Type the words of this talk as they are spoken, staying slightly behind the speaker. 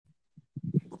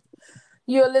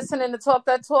You're listening to Talk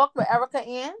That Talk with Erica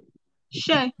Ann.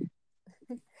 Shay.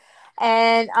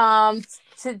 And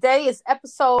today is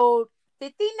episode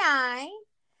 59.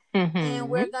 And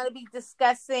we're going to be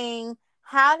discussing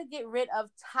how to get rid of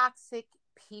toxic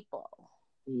people.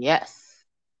 Yes.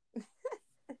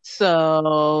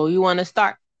 So, you want to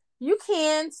start? You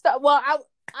can start. Well, I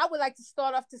would like to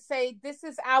start off to say this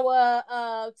is our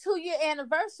 2-year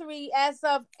anniversary. As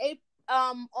of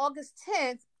August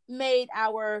 10th, made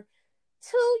our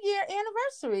 2-year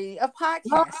anniversary of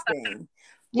podcasting.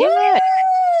 Yeah.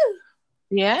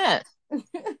 Yes. And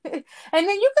then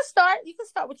you can start. You can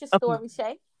start with your story,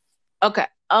 Shay. Okay.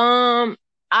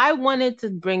 I wanted to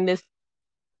bring this.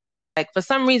 Like, for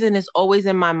some reason, it's always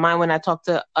in my mind when I talk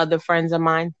to other friends of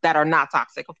mine that are not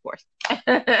toxic, of course.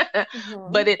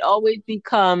 But it always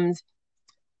becomes,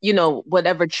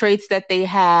 whatever traits that they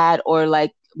had, or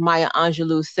like Maya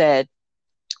Angelou said,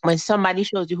 when somebody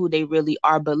shows you who they really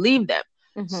are, believe them.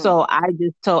 So I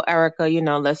just told Erica,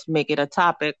 let's make it a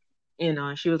topic,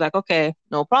 and she was like, okay,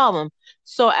 no problem.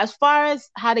 So as far as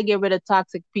how to get rid of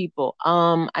toxic people,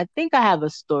 I think I have a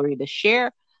story to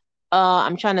share.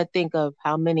 I'm trying to think of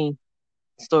how many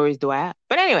stories do I have,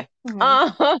 but anyway, it'll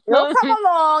come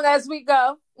along as we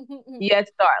go. Yes,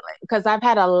 darling, because I've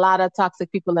had a lot of toxic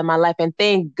people in my life, and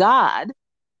thank God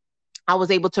I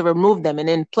was able to remove them. And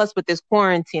then plus with this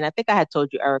quarantine, I think I had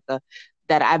told you, Erica,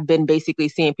 that I've been basically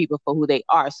seeing people for who they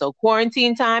are. So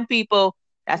quarantine time, people,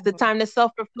 that's the time to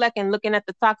self-reflect and looking at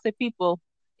the toxic people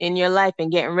in your life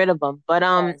and getting rid of them. But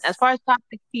as far as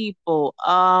toxic people,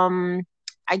 I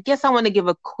guess I want to give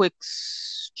a quick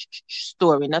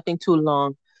story, nothing too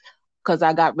long, because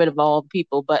I got rid of all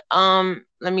people. But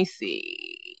let me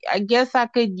see. I guess I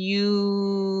could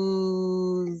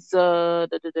use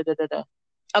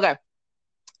okay.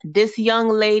 This young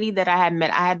lady that I had met,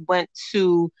 I had went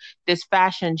to this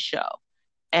fashion show,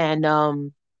 and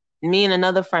me and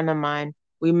another friend of mine,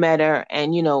 we met her,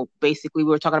 and basically we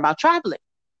were talking about traveling.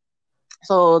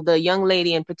 So the young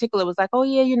lady in particular was like, oh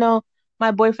yeah,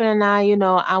 my boyfriend and I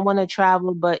want to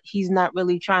travel, but he's not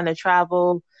really trying to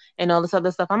travel and all this other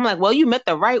stuff. I'm like, well, you met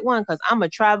the right one, because I'm a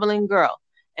traveling girl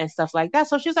and stuff like that.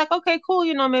 So she's like, okay, cool.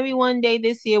 Maybe one day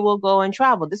this year we'll go and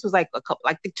travel. This was like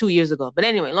 2 years ago. But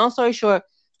anyway, long story short,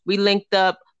 we linked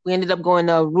up. We ended up going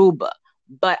to Aruba.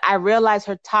 But I realized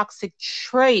her toxic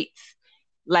traits,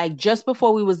 like just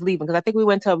before we was leaving, because I think we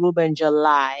went to Aruba in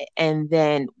July, and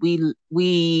then we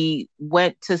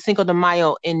went to Cinco de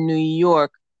Mayo in New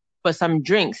York for some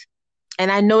drinks.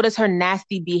 And I noticed her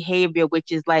nasty behavior,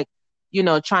 which is like,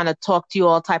 trying to talk to you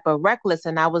all type of reckless.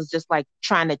 And I was just like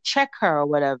trying to check her or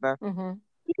whatever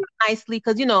nicely.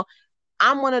 Because,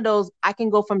 I'm one of those, I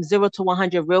can go from 0 to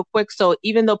 100 real quick. So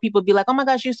even though people be like, oh my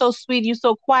gosh, you're so sweet, you're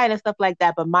so quiet and stuff like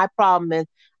that. But my problem is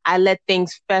I let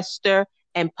things fester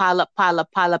and pile up.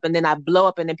 And then I blow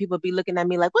up. And then people be looking at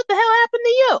me like, what the hell happened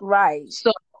to you? Right.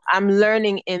 So I'm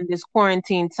learning in this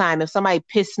quarantine time, if somebody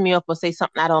pisses me off or say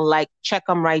something I don't like, check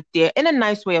them right there in a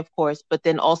nice way, of course, but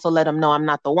then also let them know I'm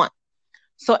not the one.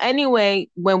 So anyway,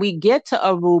 when we get to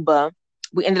Aruba,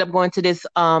 we ended up going to this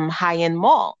high-end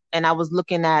mall, and I was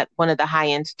looking at one of the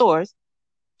high-end stores.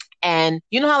 And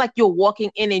you know how like you're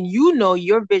walking in and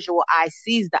your visual eye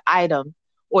sees the item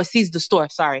or sees the store,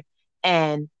 sorry.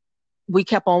 And we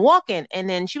kept on walking. And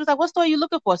then she was like, what store are you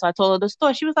looking for? So I told her the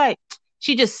store. She was like,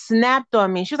 she just snapped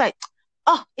on me. She was like,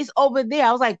 oh, it's over there.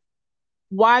 I was like,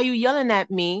 why are you yelling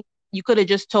at me? You could have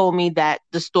just told me that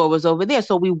the store was over there.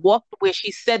 So we walked where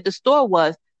she said the store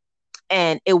was,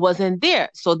 and it wasn't there.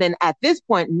 So then at this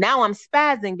point, now I'm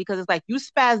spazzing, because it's like you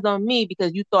spazzed on me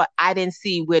because you thought I didn't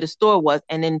see where the store was,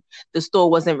 and then the store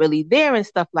wasn't really there and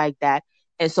stuff like that.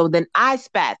 And so then I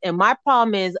spaz. And my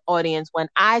problem is, audience, when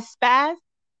I spaz,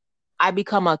 I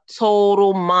become a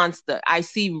total monster. I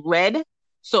see red.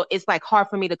 So it's like hard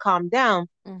for me to calm down.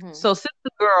 So sister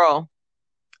girl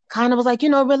kind of was like,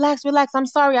 relax. I'm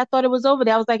sorry. I thought it was over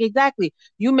there. I was like, exactly.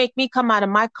 You make me come out of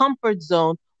my comfort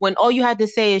zone when all you had to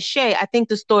say is, Shay, I think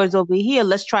the store is over here.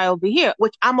 Let's try over here,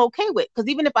 which I'm okay with. Because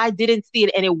even if I didn't see it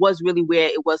and it was really where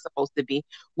it was supposed to be,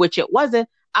 which it wasn't,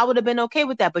 I would have been okay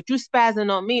with that. But you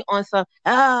spazzing on me on some,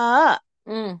 So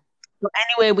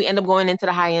anyway, we ended up going into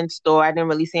the high-end store. I didn't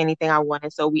really see anything I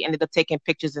wanted. So we ended up taking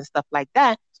pictures and stuff like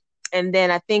that. And then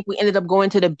I think we ended up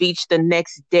going to the beach the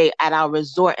next day at our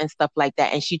resort and stuff like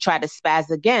that. And she tried to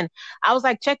spaz again. I was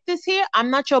like, check this here.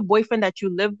 I'm not your boyfriend that you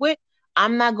live with.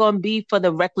 I'm not going to be for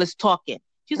the reckless talking.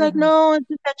 She's like, no, it's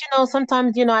just that,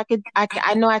 sometimes, I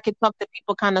know I could talk to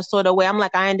people kind of sort of way. I'm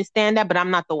like, I understand that, but I'm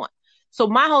not the one. So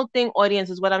my whole thing, audience,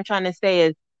 is what I'm trying to say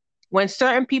is, when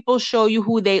certain people show you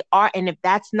who they are, and if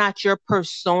that's not your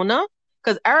persona,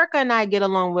 because Erica and I get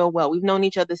along real well. We've known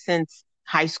each other since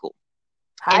high school.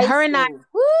 And High her and I, school.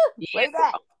 Woo! yeah, Way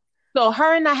back. so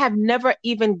her and I have never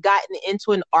even gotten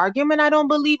into an argument, I don't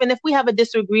believe. And if we have a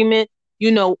disagreement,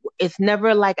 it's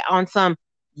never like on some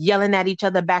yelling at each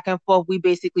other back and forth. We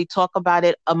basically talk about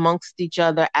it amongst each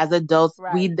other as adults.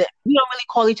 We Right. don't really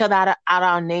call each other out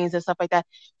our names and stuff like that.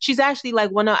 She's actually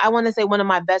like I want to say one of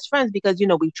my best friends because,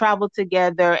 we travel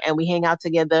together and we hang out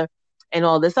together and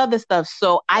all this other stuff.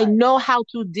 So I Right. know how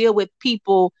to deal with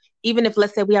people, even if,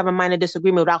 let's say, we have a minor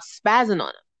disagreement without spazzing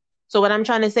on them. So what I'm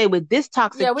trying to say with this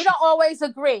toxic Yeah, we don't always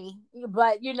agree,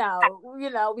 but we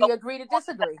agree to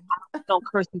disagree. don't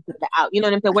curse each other out. You know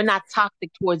what I'm saying? We're not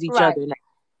toxic towards each Right. other.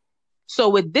 So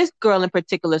with this girl in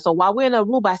particular, so while we're in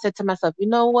Aruba, I said to myself, you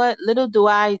know what? Little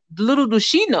do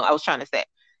she know, I was trying to say,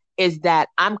 is that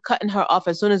I'm cutting her off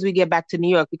as soon as we get back to New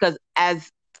York because as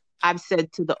I've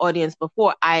said to the audience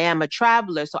before, I am a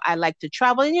traveler. So I like to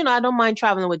travel. And, I don't mind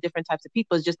traveling with different types of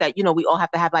people. It's just that, we all have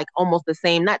to have like almost the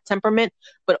same, not temperament,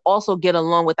 but also get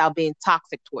along without being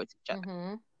toxic towards each other.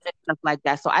 Mm-hmm. And stuff like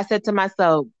that. So I said to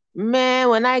myself, man,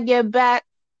 when I get back,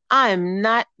 I'm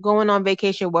not going on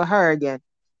vacation with her again.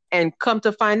 And come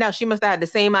to find out, she must have had the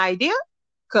same idea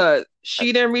because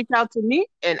she didn't reach out to me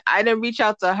and I didn't reach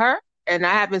out to her. And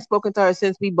I haven't spoken to her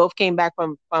since we both came back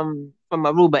from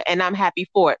Aruba, and I'm happy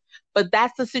for it. But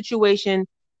that's the situation,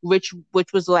 which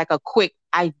was like a quick.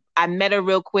 I met her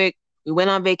real quick. We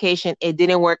went on vacation. It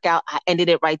didn't work out. I ended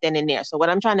it right then and there. So what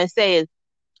I'm trying to say is,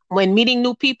 when meeting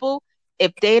new people,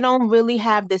 if they don't really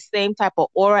have the same type of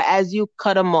aura as you,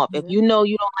 cut them off. If Mm-hmm. you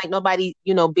don't like nobody,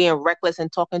 being reckless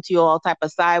and talking to you all type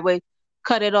of sideways,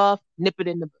 cut it off, nip it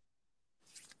in the bud.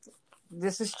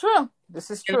 This is true.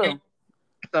 This is true.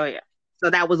 So yeah. So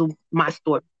that was my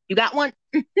story. You got one?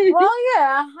 Well,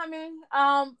 yeah. I mean,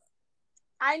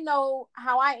 I know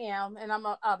how I am, and I'm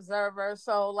an observer.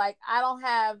 So, like, I don't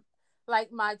have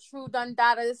like my true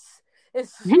Dundadas.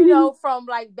 It's from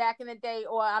like back in the day,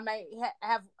 or I may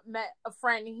have met a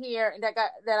friend here that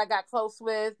I got close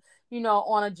with,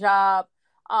 on a job.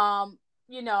 I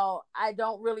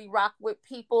don't really rock with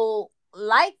people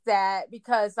like that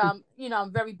because I'm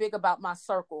very big about my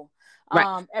circle.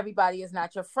 Right. Everybody is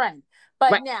not your friend,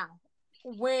 but Right. now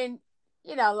when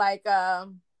like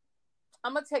I'm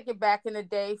gonna take it back in the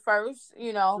day first.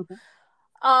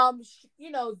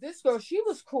 This girl, she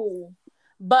was cool,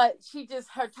 but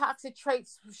her toxic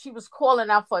traits, she was calling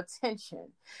out for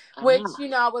attention, which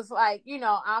I was like,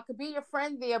 I could be your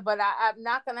friend there, but I'm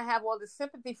not gonna have all the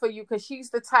sympathy for you because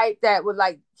she's the type that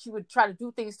she would try to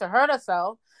do things to hurt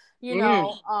herself,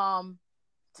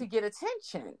 to get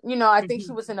attention. I think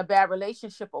she was in a bad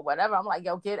relationship or whatever. I'm like,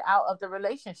 yo, get out of the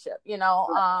relationship.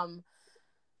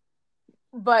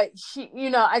 But she,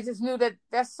 I just knew that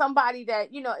that's somebody that,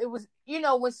 it was,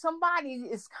 when somebody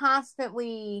is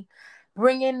constantly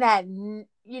bringing that,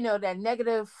 that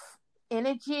negative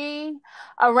energy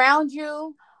around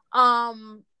you,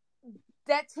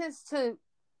 that tends to,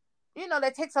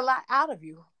 that takes a lot out of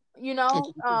you, it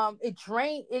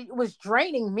was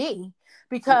draining me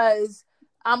because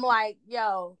I'm like,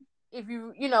 yo, if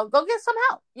you, go get some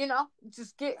help,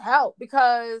 just get help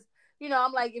because,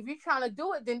 I'm like, if you're trying to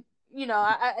do it, then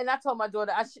I told my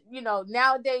daughter,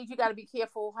 nowadays you got to be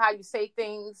careful how you say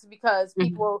things because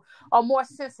people are more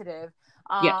sensitive.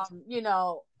 Yes.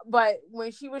 But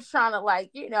when she was trying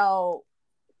to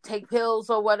take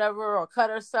pills or whatever or cut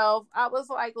herself, I was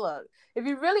like, look, if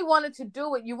you really wanted to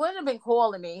do it, you wouldn't have been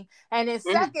calling me. And then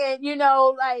second, you're not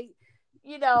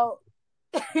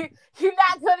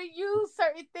going to use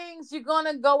certain things. You're going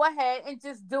to go ahead and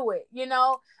just do it, And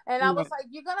I was like,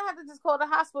 you're going to have to just call the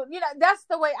hospital. That's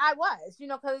the way I was,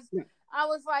 because I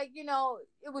was like,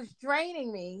 it was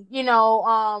draining me,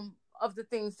 of the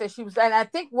things that she was. And I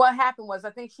think what happened was,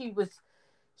 I think she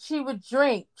would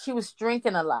drink. She was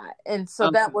drinking a lot. And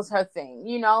so that was her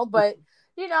thing, but,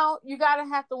 you got to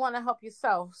have to want to help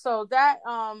yourself. So that,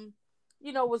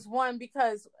 was one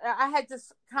because I had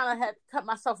just kind of had cut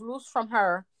myself loose from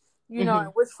her,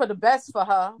 and wish for the best for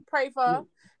her, pray for her,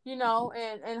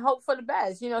 and hope for the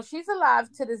best. She's alive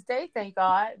to this day, thank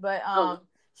God. But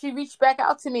she reached back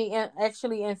out to me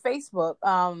actually in Facebook.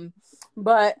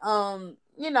 But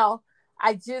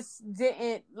I just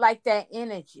didn't like that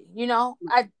energy. Me.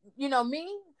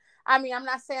 I mean, I'm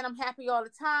not saying I'm happy all the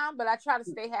time, but I try to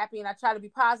stay happy and I try to be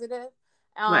positive.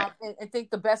 And think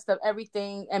the best of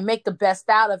everything and make the best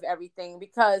out of everything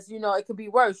because, it could be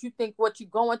worse. You think what you're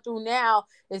going through now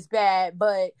is bad,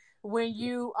 but when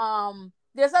you,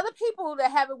 there's other people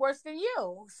that have it worse than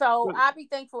you. So I be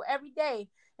thankful every day.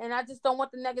 And I just don't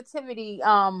want the negativity,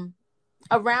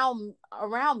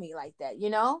 around me like that,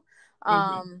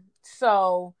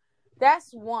 So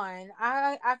That's one.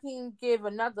 I can give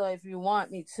another if you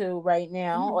want me to right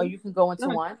now, or you can go into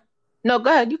one. No,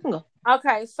 go ahead. You can go.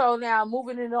 Okay, so now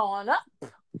moving it on up,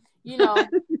 you know,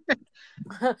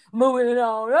 moving it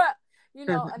on up,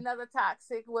 another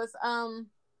toxic was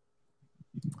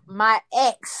my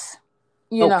ex.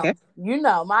 Okay.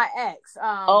 My ex.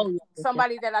 Oh, yeah,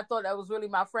 Somebody that I thought that was really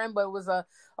my friend, but it was a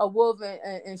wolf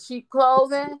in sheep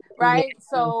clothing, right? yeah.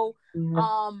 So,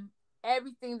 Mhm.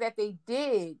 everything that they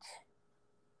did,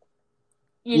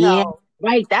 Yeah,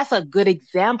 right. That's a good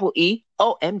example, E.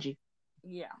 OMG.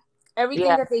 yeah, everything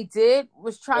Yeah, that they did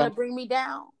was trying yeah, to bring me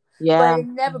down, but yeah. it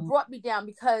never Mhm. brought me down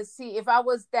because, see, if I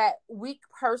was that weak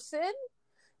person,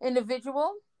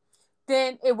 individual,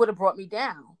 then it would have brought me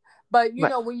down. But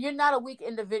Right. when you're not a weak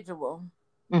individual,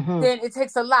 Mm-hmm. then it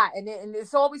takes a lot, and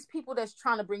it's always people that's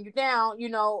trying to bring you down,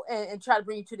 and try to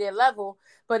bring you to their level.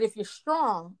 But if you're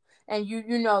strong and you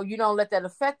don't let that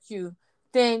affect you,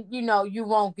 then you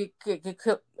won't get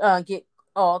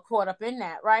caught up in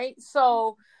that, right?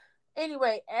 So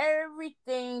anyway,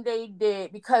 everything they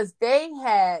did, because they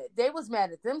was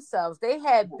mad at themselves. They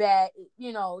had they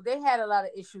had a lot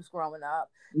of issues growing up,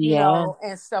 Yeah.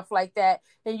 and stuff like that.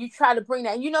 And you try to bring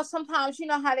that, sometimes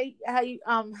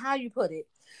how you put it,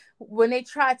 when they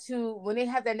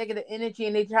have that negative energy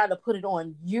and they try to put it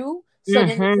on you so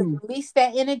then they can Mm-hmm. release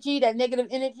that negative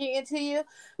energy into you.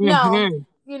 No,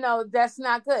 Mm-hmm. that's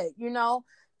not good,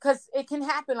 because it can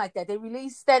happen like that. They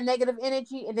release that negative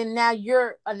energy, and then now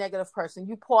you're a negative person.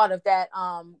 You part of that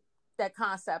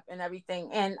concept and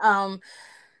everything. And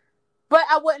but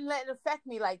I wouldn't let it affect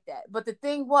me like that. But the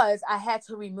thing was, I had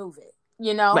to remove it,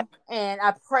 Right. and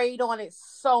I prayed on it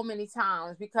so many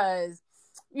times because,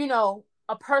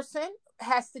 a person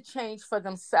has to change for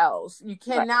themselves. You Right.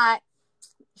 cannot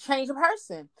change a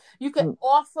person. You can Mm.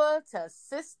 offer to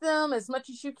assist them as much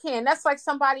as you can. That's like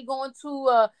somebody going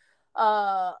to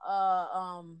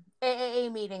AAA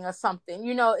meeting or something.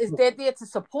 Is they're there to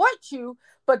support you,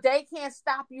 but they can't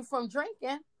stop you from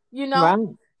drinking. You know,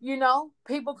 Right.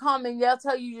 People come and they'll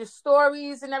tell you your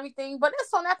stories and everything, but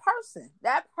it's on that person.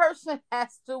 That person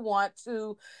has to want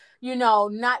to,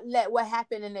 not let what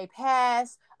happened in their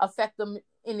past affect them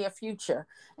in their future.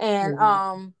 And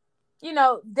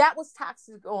that was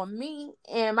toxic on me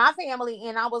and my family.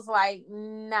 And I was like,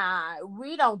 nah,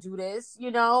 we don't do this,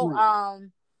 Right.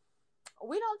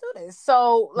 we don't do this.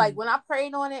 So, like, Mm. when I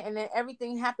prayed on it and then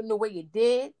everything happened the way it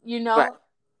did, Right.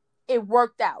 it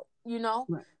worked out,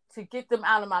 Right. to get them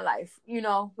out of my life,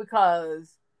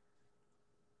 because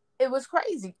it was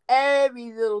crazy.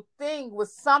 Every little thing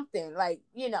was something. Like,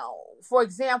 for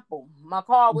example, my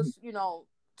car Mm-hmm. was,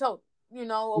 towed, or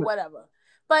Right. whatever.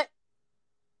 But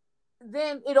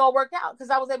then it all worked out because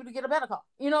I was able to get a better car.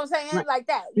 You know what I'm saying? Right. Like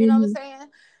that. You know what I'm Mm-hmm.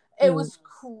 saying? It Yeah. was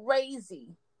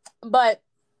crazy. But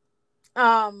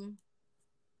um,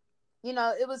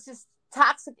 it was just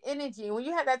toxic energy. When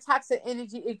you have that toxic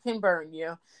energy, it can burn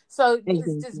you. So it's just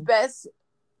Exactly. best,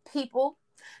 people,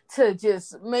 to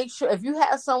just make sure if you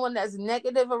have someone that's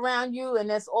negative around you and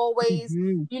that's always,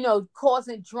 Mm-hmm.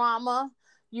 causing drama,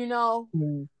 you know,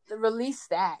 Mm. release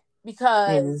that, Yeah.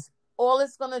 because all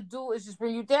it's gonna do is just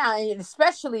bring you down. And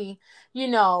especially,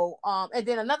 and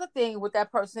then another thing with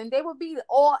that person, they would be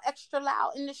all extra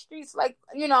loud in the streets. Like,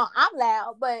 I'm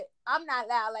loud, but I'm not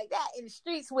loud like that in the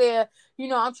streets where,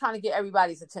 I'm trying to get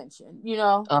everybody's attention,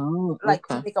 Oh, like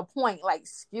to okay. make a point, like,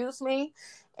 excuse me.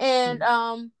 And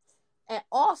Mm. and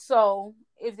also,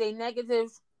 if they negative,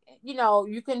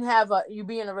 you can you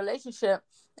be in a relationship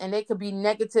and they could be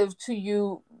negative to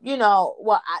you.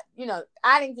 Well,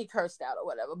 I didn't get cursed out or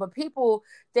whatever, but people,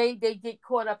 they get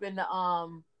caught up in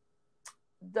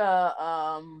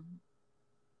the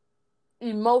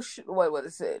emotion. What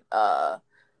is it? The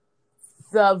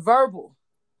verbal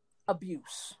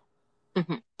abuse.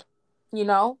 Mm-hmm. You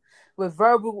know, with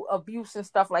verbal abuse and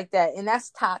stuff like that, and that's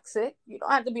toxic. You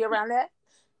don't have to be around that.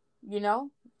 You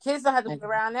know, kids don't have to be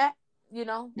around that.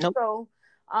 Nope. So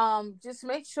just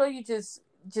make sure you just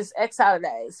X out of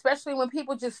that, especially when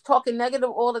people just talking negative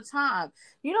all the time.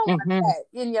 You don't want Mm-hmm. that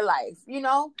in your life.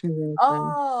 Exactly.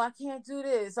 Oh, I can't do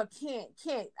this, or can't.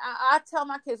 I tell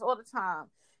my kids all the time,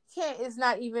 can't is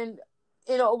not even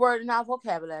a word in our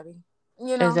vocabulary.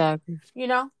 you know Exactly. you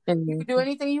can do Exactly.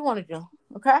 anything you want to do.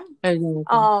 Okay. Exactly.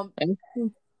 um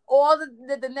Exactly. all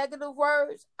the negative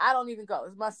words, I don't even go.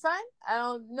 It's my son. I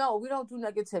don't know. We don't do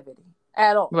negativity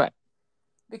at all. Right.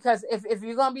 Because if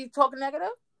you're gonna be talking negative,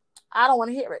 I don't want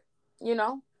to hear it. I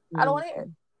don't want to hear it,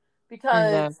 Exactly.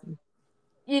 because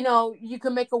Exactly. you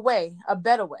can make a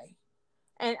better way.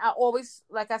 And I always,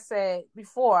 like I said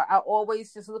before, I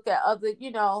always just look at other.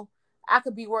 I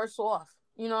could be worse off.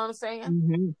 You know what I'm saying?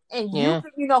 Mm-hmm. And you Yeah.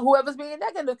 can, whoever's being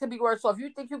negative could be worse off. You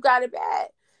think you got it bad,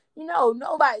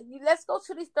 nobody. Let's go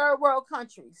to these third world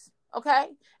countries, okay?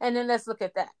 And then let's look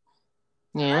at that.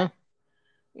 All right.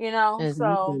 Yeah. Exactly.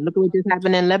 So Look at what just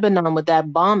happened in Lebanon with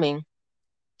that bombing.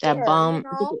 That yeah, bomb.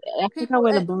 I forgot people,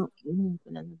 where the and bomb.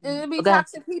 it'd be Okay.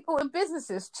 toxic people in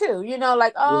businesses too.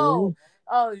 Like, Yeah.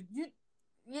 oh,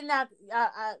 you're not,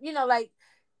 like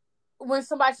when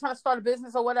somebody's trying to start a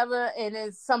business or whatever, and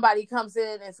then somebody comes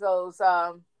in and goes,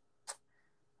 oh,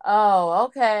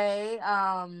 okay,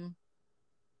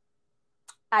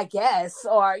 I guess,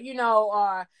 or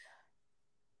or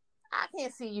I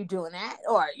can't see you doing that,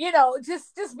 or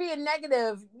just being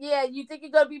negative. Yeah, you think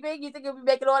you're gonna be big, you think you'll be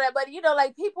making all that, but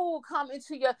like people will come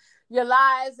into your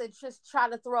lives and just try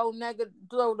to throw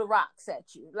the rocks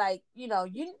at you. Like you're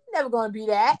never gonna be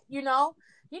that. You're never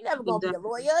gonna be a Exactly.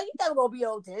 lawyer. You're never gonna be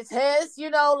on this.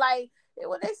 Like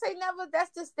when they say never,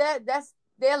 that's just that's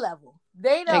their level.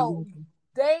 Exactly.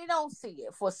 They don't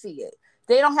foresee it.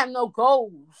 They don't have no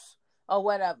goals or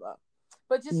whatever.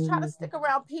 But just try to Mm-hmm. stick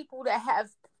around people that have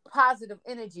positive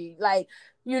energy. Like,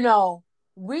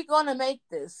 we're gonna make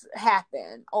this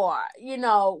happen, or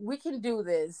we can do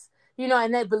this.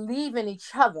 And they believe in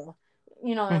each other.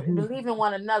 Mm-hmm. Believe in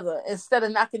one another instead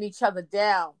of knocking each other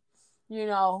down.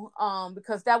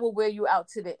 Because that will wear you out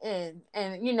to the end.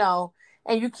 And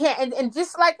and you can't. And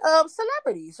just like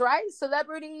celebrities, right?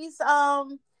 Celebrities,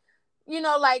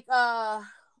 like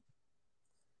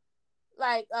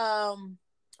like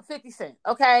 50 Cent,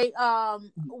 okay?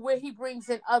 Where he brings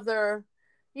in other,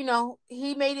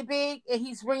 he made it big and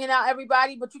he's bringing out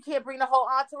everybody, but you can't bring the whole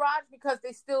entourage because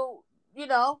they still, they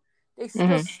still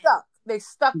Mm-hmm. stuck. They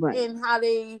stuck Right. in how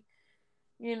they,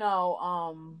 you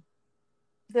know,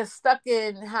 they're stuck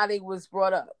in how they was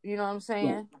brought up. You know what I'm Right.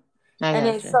 saying? I And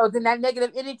then got you. so then that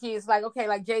negative energy is like, okay,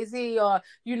 like Jay-Z or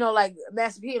like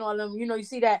Master P and all them, you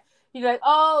see that you're like,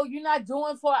 oh, you're not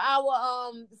doing for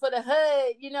our for the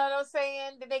hood, you know what I'm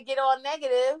saying? Then they get all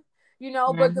negative,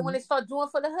 but then when Mm-hmm. they start doing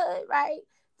for the hood, right?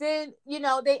 Then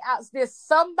they out there's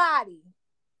somebody,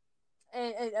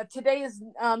 and today is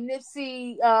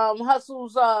Nipsey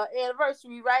Hussle's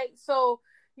anniversary, right? So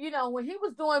when he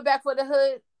was doing back for the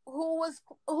hood,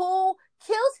 who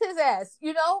kills his ass?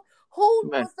 Who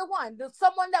Right. was the one?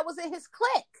 Someone that was in his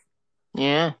clique.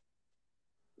 Yeah.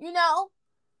 You know,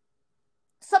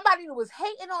 somebody that was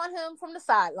hating on him from the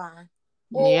sideline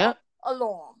or Yep.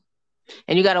 along.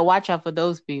 And you got to watch out for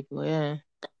those people. Yeah.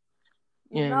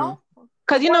 You Yeah. know, the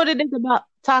Because you know one. what it is about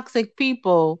toxic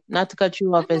people, not to cut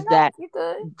you off, is No, that you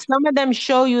good. some of them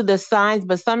show you the signs,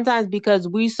 but sometimes because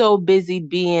we so busy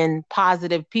being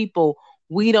positive people,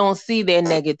 we don't see their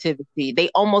negativity. They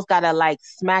almost gotta like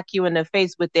smack you in the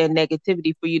face with their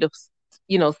negativity for you to,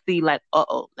 see like,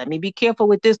 uh-oh, let me be careful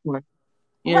with this one.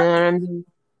 You know what Right. I mean?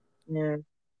 Yeah.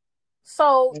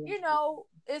 So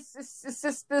it's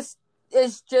just this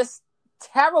is just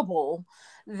terrible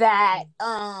that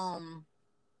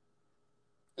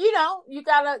you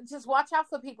gotta just watch out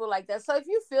for people like that. So if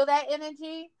you feel that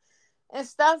energy and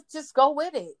stuff, just go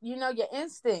with it. Your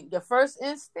instinct, your first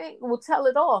instinct will tell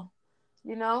it all.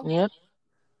 You know, Yep.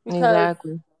 because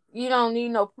Exactly. you don't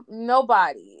need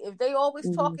nobody. If they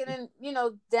always talking Exactly.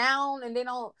 and down and they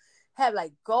don't have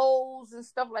like goals and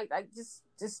stuff like that, just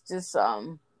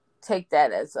take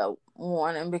that as a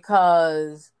warning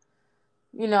because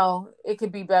it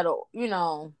could be better.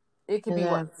 It could be Exactly.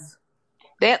 worse.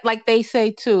 That, like they say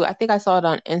too, I think I saw it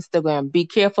on Instagram. Be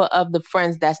careful of the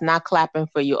friends that's not clapping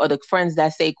for you, or the friends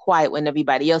that stay quiet when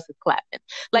everybody else is clapping.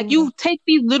 Like Mm-hmm. you take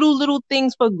these little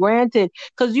things for granted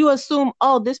because you assume,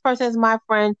 oh, this person is my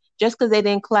friend just because they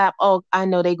didn't clap. Oh, I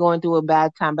know they going through a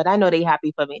bad time, but I know they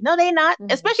happy for me. No, they not.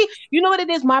 Mm-hmm. Especially, you know what it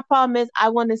is. My problem is, I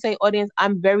want to say, audience,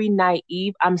 I'm very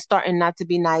naive. I'm starting not to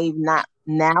be naive, not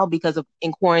now because of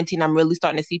in quarantine. I'm really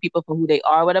starting to see people for who they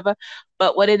are, whatever.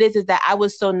 But what it is that I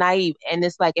was so naive. And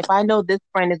it's like, if I know this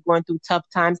friend is going through tough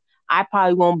times, I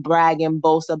probably won't brag and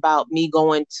boast about me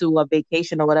going to a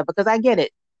vacation or whatever, because I get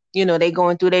it. They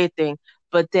going through their thing.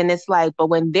 But then it's like, but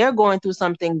when they're going through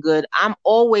something good, I'm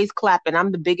always clapping.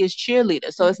 I'm the biggest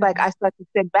cheerleader. So it's like, I start to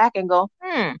sit back and go,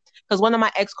 Because one of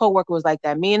my ex coworkers was like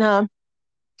that. Me and her,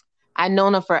 I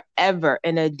known her forever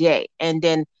in a day. And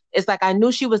then it's like I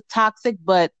knew she was toxic,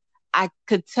 but I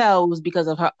could tell it was because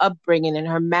of her upbringing and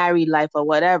her married life or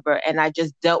whatever. And I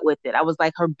just dealt with it. I was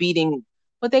like her beating,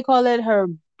 what they call it, her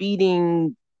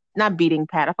beating, not beating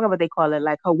pad. I forgot what they call it,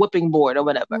 like her whipping board or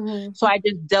whatever. Mm-hmm. So I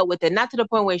just dealt with it. Not to the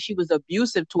point where she was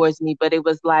abusive towards me, but it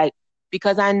was like,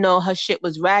 because I know her shit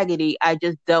was raggedy, I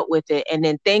just dealt with it. And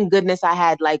then thank goodness I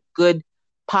had like good,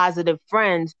 positive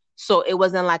friends, So it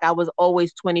wasn't like I was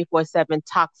always 24/7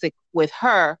 toxic with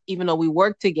her, even though we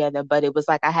worked together. But it was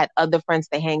like I had other friends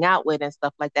to hang out with and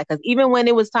stuff like that. Because even when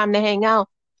it was time to hang out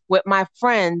with my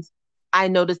friends, I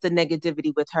noticed the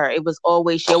negativity with her. It was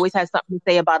always, she always had something to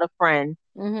say about a friend.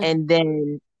 Mm-hmm. And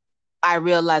then I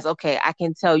realized, okay, I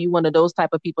can tell you one of those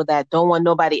type of people that don't want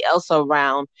nobody else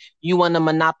around. You want to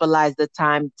monopolize the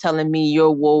time telling me your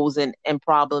woes and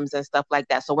problems and stuff like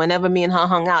that. So whenever me and her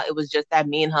hung out, it was just that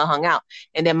me and her hung out.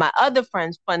 And then my other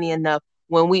friends, funny enough,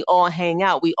 when we all hang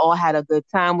out, we all had a good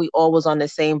time. We all was on the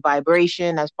same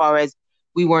vibration as far as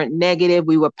we weren't negative.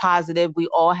 We were positive. We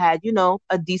all had,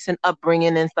 a decent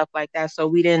upbringing and stuff like that. So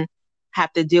we didn't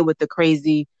have to deal with the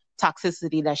crazy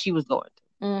toxicity that she was going through.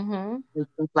 Mm-hmm. And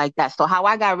stuff like that. So how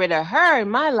I got rid of her in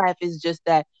my life is just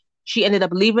that she ended up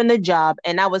leaving the job,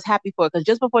 and I was happy for her because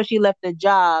just before she left the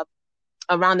job,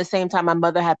 around the same time my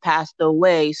mother had passed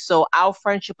away. So our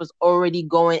friendship was already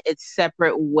going its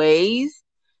separate ways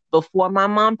before my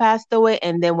mom passed away.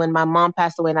 And then when my mom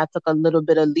passed away and I took a little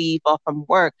bit of leave off from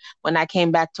work, when I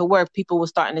came back to work, people were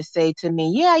starting to say to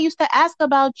me, yeah, I used to ask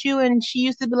about you. And she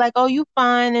used to be like, oh, you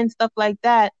fine and stuff like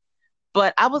that.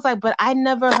 But I was like, but I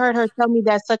never heard her tell me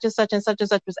that such and such and such and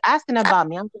such was asking about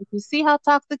me. I'm like, you see how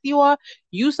toxic you are?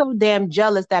 You so damn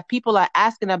jealous that people are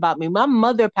asking about me. My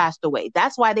mother passed away.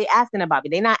 That's why they asking about me.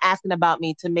 They're not asking about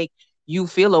me to make you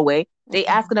feel away. They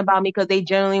asking about me because they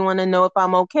generally want to know if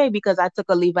I'm okay because I took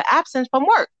a leave of absence from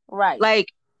work. Right. Like,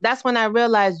 that's when I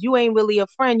realized you ain't really a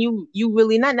friend. You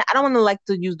really not. I don't want to like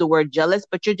to use the word jealous,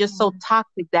 but you're just so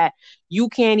toxic that you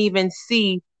can't even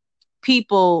see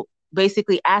people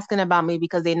basically asking about me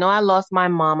because they know I lost my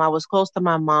mom. I was close to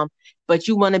my mom, but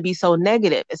you want to be so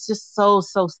negative. It's just so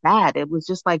sad. It was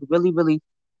just like really, really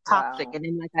toxic. Wow. And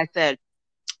then, like I said,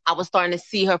 I was starting to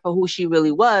see her for who she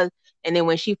really was. And then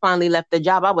when she finally left the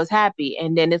job, I was happy.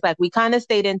 And then it's like we kind of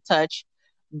stayed in touch,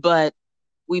 but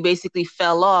we basically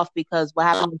fell off because what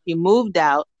happened when she moved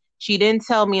out, she didn't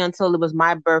tell me until it was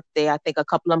my birthday, I think a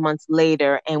couple of months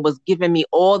later, and was giving me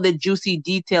all the juicy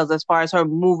details as far as her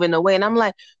moving away. And I'm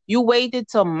like, you waited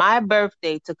till my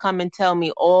birthday to come and tell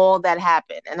me all that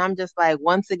happened. And I'm just like,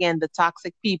 once again, the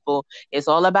toxic people, it's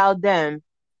all about them.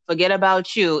 Forget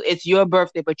about you. It's your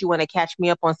birthday, but you want to catch me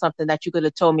up on something that you could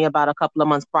have told me about a couple of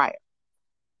months prior.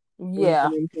 Yeah.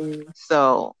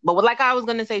 So, but like I was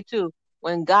going to say too,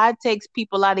 when God takes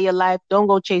people out of your life, don't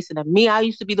go chasing them. Me, I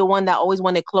used to be the one that always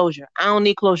wanted closure. I don't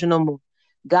need closure no more.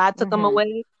 God took them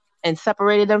away and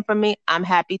separated them from me. I'm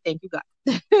happy. Thank you, God.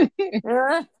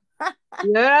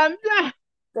 Yeah,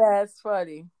 That's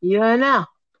funny. Yeah, now.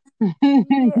 Yeah.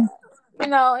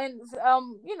 And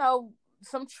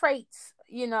some traits,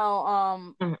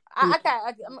 I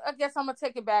guess I'm gonna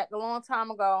take it back a long time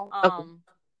ago.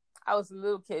 I was a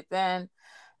little kid then,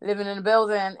 living in the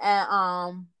building,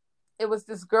 and it was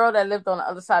this girl that lived on the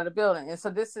other side of the building. And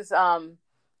so this is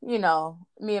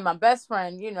me and my best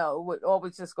friend, would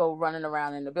always just go running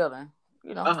around in the building,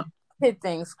 hit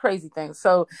things, crazy things.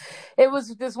 So it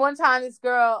was this one time, this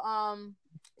girl,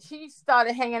 she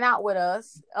started hanging out with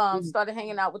us, started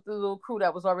hanging out with the little crew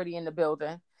that was already in the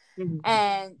building.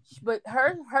 But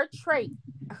her trait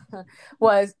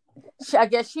was, I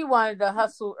guess she wanted to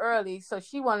hustle early, so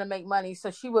she wanted to make money.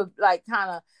 So she would like kind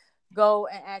of go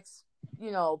and ask,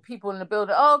 people in the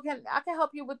building, oh, I can help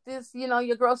you with this,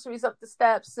 your groceries up the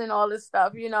steps and all this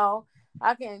stuff,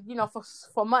 I can,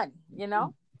 for money,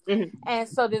 And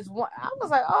so this one, I was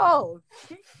like, oh,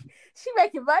 she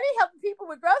making money helping people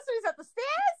with groceries up the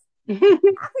stairs.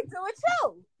 I could do it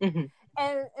too.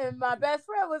 And my best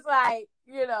friend was like,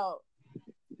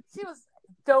 she was,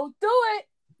 don't do it.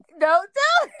 Don't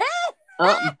do it.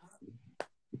 And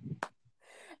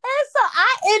so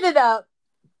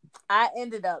I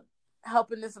ended up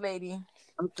helping this lady,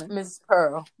 Miss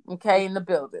Pearl, in the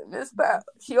building. Miss Pearl.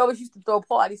 She always used to throw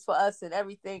parties for us and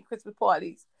everything, Christmas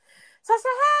parties. So I said,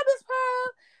 hi, Miss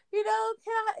Pearl,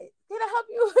 can I help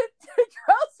you with the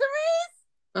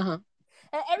groceries?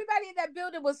 And everybody in that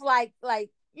building was like,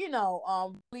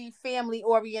 really family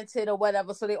oriented or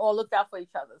whatever. So they all looked out for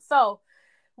each other. So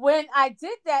when I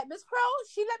did that, Miss Pearl,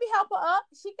 she let me help her up.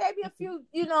 She gave me a few,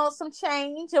 some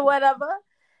change or whatever.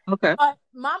 Okay. But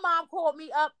my mom called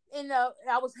me up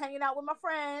I was hanging out with my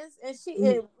friends, and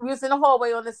we was in the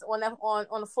hallway on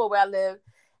the floor where I live,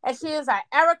 and she was like,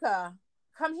 Erica,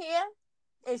 come here.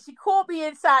 And she called me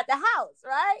inside the house,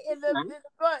 right? In the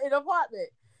apartment.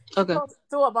 Okay.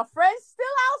 So my friend's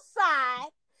still outside.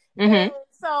 And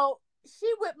so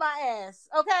she whipped my ass,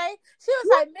 okay? She was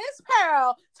like, Miss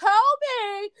Pearl told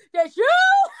me that you...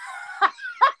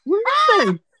 What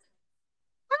happened?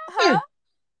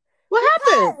 What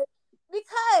happened?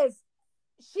 Because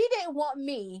she didn't want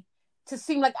me to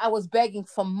seem like I was begging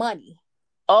for money.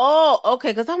 Oh,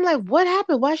 okay. Because I'm like, what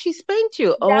happened? Why she spanked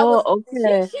you? That was Oh,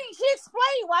 okay. she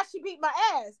explained why she beat my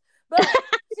ass, but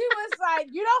she was like,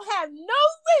 "You don't have no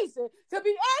reason to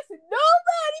be asking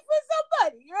nobody for some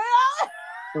money," you know.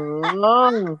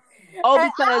 Oh, oh,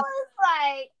 And I because was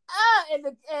like,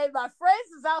 and my friends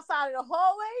is outside in the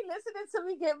hallway listening to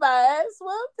me get my ass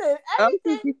whooped and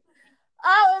everything. okay.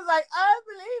 I was like,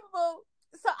 unbelievable.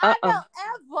 So I Uh-uh. know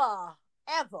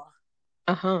ever.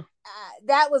 Uh-huh.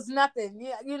 That was nothing,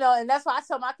 you know, and that's why I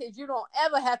tell my kids, you don't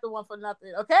ever have to want for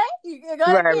nothing, okay? You're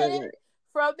gonna Right, get right, it right.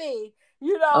 from me,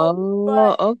 you know. Oh,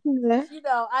 But okay. you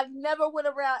know, I never went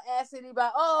around asking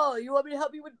anybody, "Oh, you want me to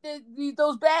help you with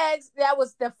those bags?" That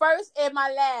was the first and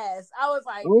my last. I was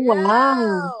like, Oh,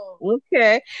 wow. "Yo,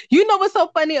 Okay. You know what's so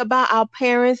funny about our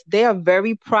parents? They are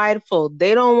very prideful.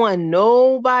 They don't want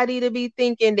nobody to be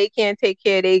thinking they can't take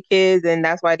care of their kids, and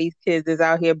that's why these kids is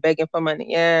out here begging for money.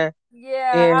 Yeah,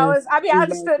 yeah." yeah, I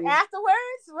understood exactly.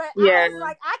 afterwards, but I Yeah, was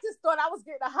like, I just thought I was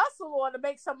getting a hustle on to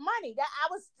make some money. That I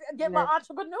was getting my yeah.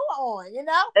 entrepreneur on, you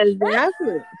know.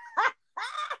 Exactly.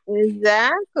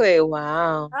 Exactly.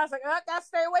 Wow. I was like, I gotta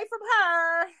stay away from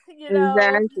her,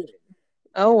 Exactly.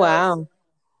 Oh, you know. wow.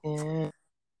 Yeah.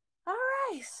 All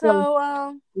right, So,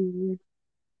 so mhm.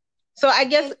 So I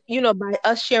guess, and, by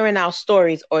us sharing our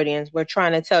stories, audience, we're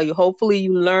trying to tell you, hopefully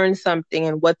you learn something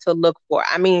and what to look for.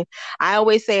 I mean, I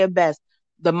always say it best,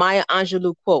 the Maya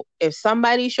Angelou quote, if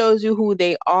somebody shows you who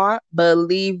they are,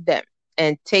 believe them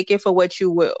and take it for what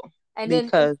you will. and then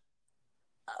Because,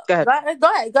 go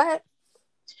ahead, go ahead.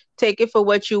 take it for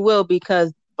what you will,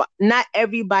 because not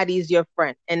everybody is your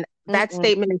friend. And that Mm-mm.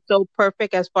 statement is so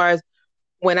perfect as far as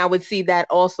when I would see that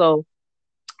also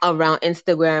around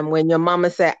Instagram when your mama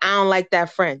said, I don't like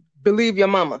that friend. Believe your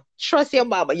mama. Trust your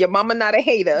mama. Your mama not a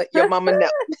hater. Your mama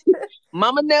knows.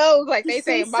 Mama knows, like She they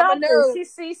say, sees mama something. knows. She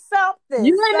sees something.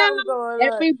 You Something know, going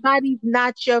on. everybody's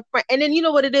not your friend. And then you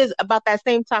know what it is about that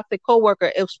same toxic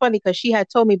coworker? It was funny because she had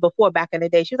told me before back in the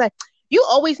day, she was like, you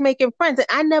always making friends. And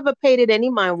I never paid it any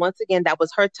mind. Once again, that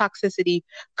was her toxicity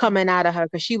coming out of her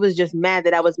because she was just mad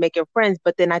that I was making friends.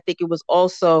 But then I think it was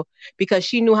also because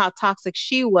she knew how toxic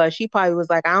she was. She probably was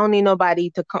like, I don't need nobody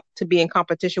to be in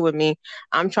competition with me.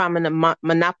 I'm trying to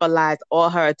monopolize all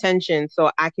her attention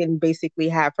so I can basically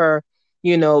have her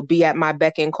be at my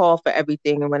beck and call for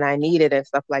everything and when I need it and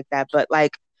stuff like that. But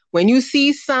like when you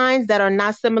see signs that are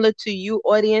not similar to you,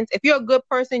 audience, if you're a good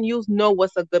person, you know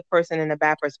what's a good person and a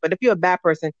bad person. But if you're a bad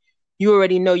person, you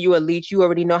already know you're a leech. You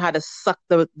already know how to suck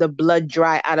the blood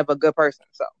dry out of a good person.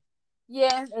 So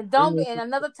Yeah, and don't be. And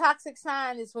another toxic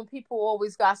sign is when people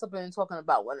always gossiping and talking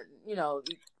about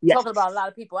yes. talking about a lot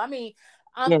of people. I mean,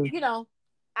 Yeah.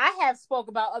 I have spoke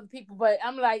about other people, but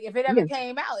I'm like, if it ever Yeah.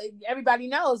 came out, everybody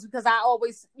knows because I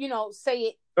always, say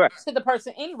it Right. to the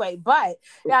person anyway. But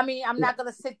I mean, I'm Right. not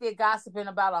gonna sit there gossiping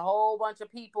about a whole bunch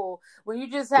of people when you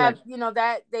just Right. have,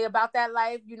 that they about that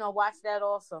life. Watch that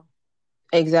also.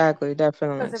 Exactly. Because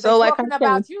Definitely. if they So like I talking said,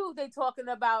 about you, they talking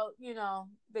about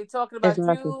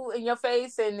exactly. you in your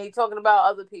face, and they talking about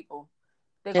other people.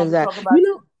 They're gonna be talking Exactly. about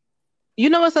you. You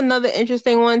know what's another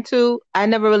interesting one too? I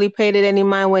never really paid it any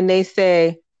mind when they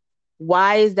say,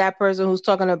 why is that person who's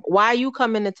talking about, why you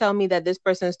coming to tell me that this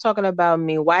person is talking about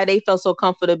me? Why they felt so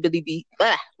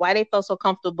why they felt so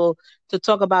comfortable to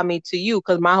talk about me to you?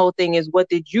 Because my whole thing is, what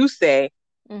did you say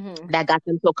Mm-hmm. that got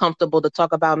them so comfortable to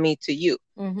talk about me to you?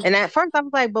 Mm-hmm. And at first I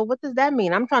was like, but what does that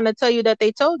mean? I'm trying to tell you that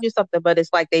they told you something, but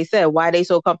it's like they said, why they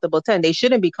so comfortable telling? They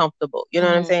shouldn't be comfortable. You know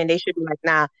what I'm Mm-hmm. saying? They should be like,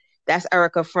 nah, that's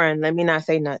Erica friend. Let me not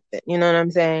say nothing. You know what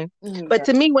I'm saying? But Yeah.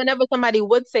 to me, whenever somebody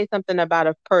would say something about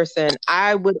a person,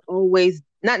 I would always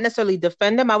not necessarily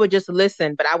defend them. I would just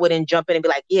listen, but I wouldn't jump in and be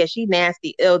like, yeah, she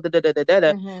nasty, ill, da da da da da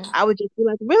da. Mm-hmm. I would just be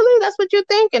like, really? That's what you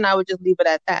think? And I would just leave it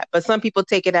at that. But some people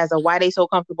take it as a why they so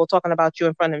comfortable talking about you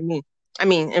in front of me. I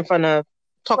mean, in front of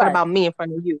talking Right. about me in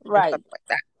front of you and Right. stuff like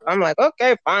that. I'm like,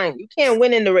 okay, fine. You can't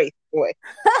win in the race, boy.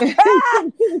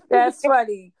 That's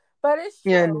funny, but it's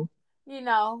Yeah, true.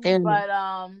 yeah, But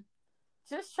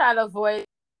just try to avoid.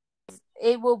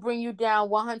 It will bring you down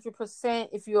 100%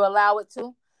 if you allow it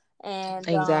to. And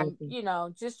exactly.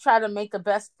 just try to make the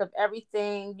best of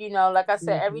everything. Like I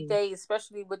said, every Mhm. day,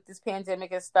 especially with this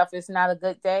pandemic and stuff, is not a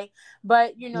good day.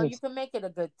 But you Yes. can make it a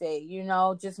good day.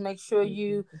 Just make sure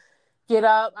you Mhm. get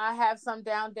up. I have some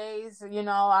down days.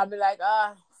 I'll be like,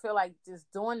 I feel like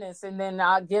just doing this, and then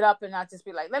I'll get up and I'll just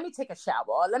be like, let me take a shower,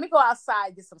 or let me go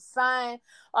outside, get some sun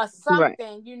or Right.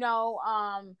 something.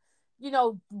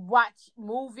 Watch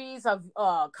movies of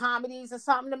comedies or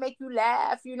something to make you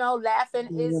laugh. Laughing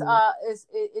is Yeah.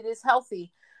 it is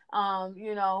healthy.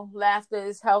 Laughter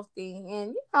is healthy,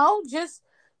 and just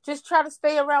just try to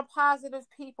stay around positive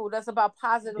people that's about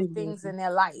positive things Exactly. in their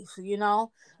life,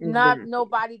 not Exactly.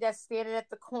 nobody that's standing at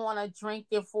the corner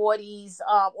drinking 40s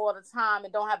all the time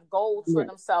and don't have goals for Yeah.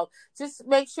 themselves. Just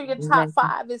make sure your top Exactly.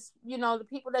 5 is, the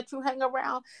people that you hang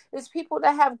around is people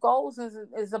that have goals and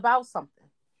is about something.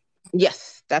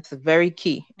 Yes, that's very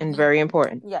key and very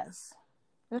important. Yes.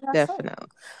 And that's it. Definitely.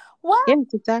 Well, Yes,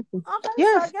 exactly. okay, so I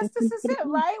Yes, guess that's this it is for the it,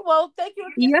 time. right? Well, thank you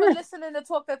again for Yes. listening to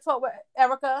Talk That Talk with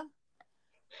Erica.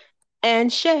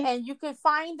 And Shay. And you can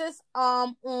find us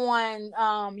on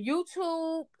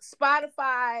YouTube,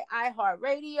 Spotify,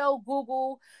 iHeartRadio,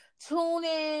 Google,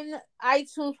 TuneIn,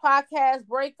 iTunes Podcast,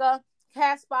 Breaker,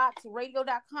 Castbox,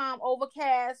 Radio.com,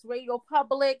 Overcast, Radio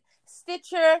Public,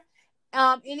 Stitcher,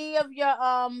 any of your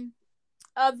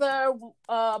other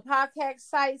podcast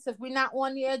sites. If we're not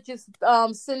on there, just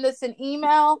send us an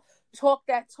email. Talk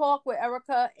That Talk with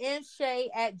Erica and Shay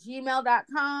at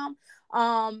gmail.com.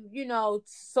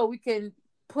 So we can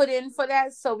put in for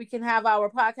that, so we can have our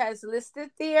podcast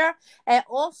listed there. And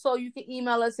also you can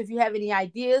email us if you have any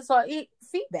ideas or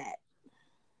feedback.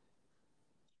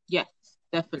 Yes,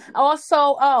 definitely.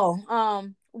 Also,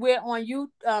 we're on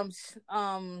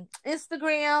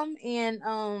Instagram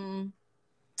and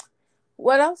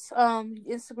what else?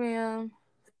 Instagram,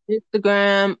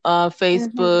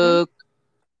 Facebook,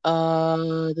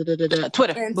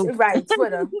 Twitter. and Boom. right,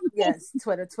 Twitter. Yes,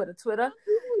 Twitter.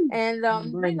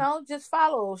 And just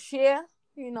follow, share.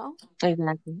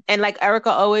 Exactly. And like Erica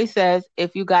always says,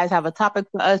 if you guys have a topic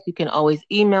for us, you can always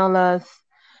email us,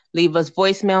 leave us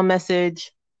voicemail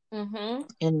message, or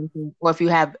if you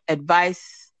have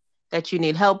advice that you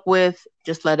need help with,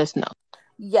 just let us know.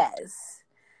 Yes.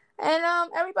 And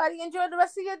everybody enjoy the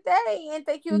rest of your day. And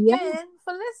thank you Yeah. again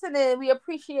for listening. We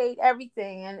appreciate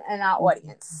everything and our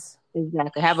audience.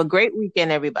 Exactly. Have a great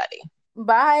weekend, everybody.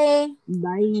 Bye.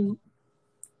 Bye.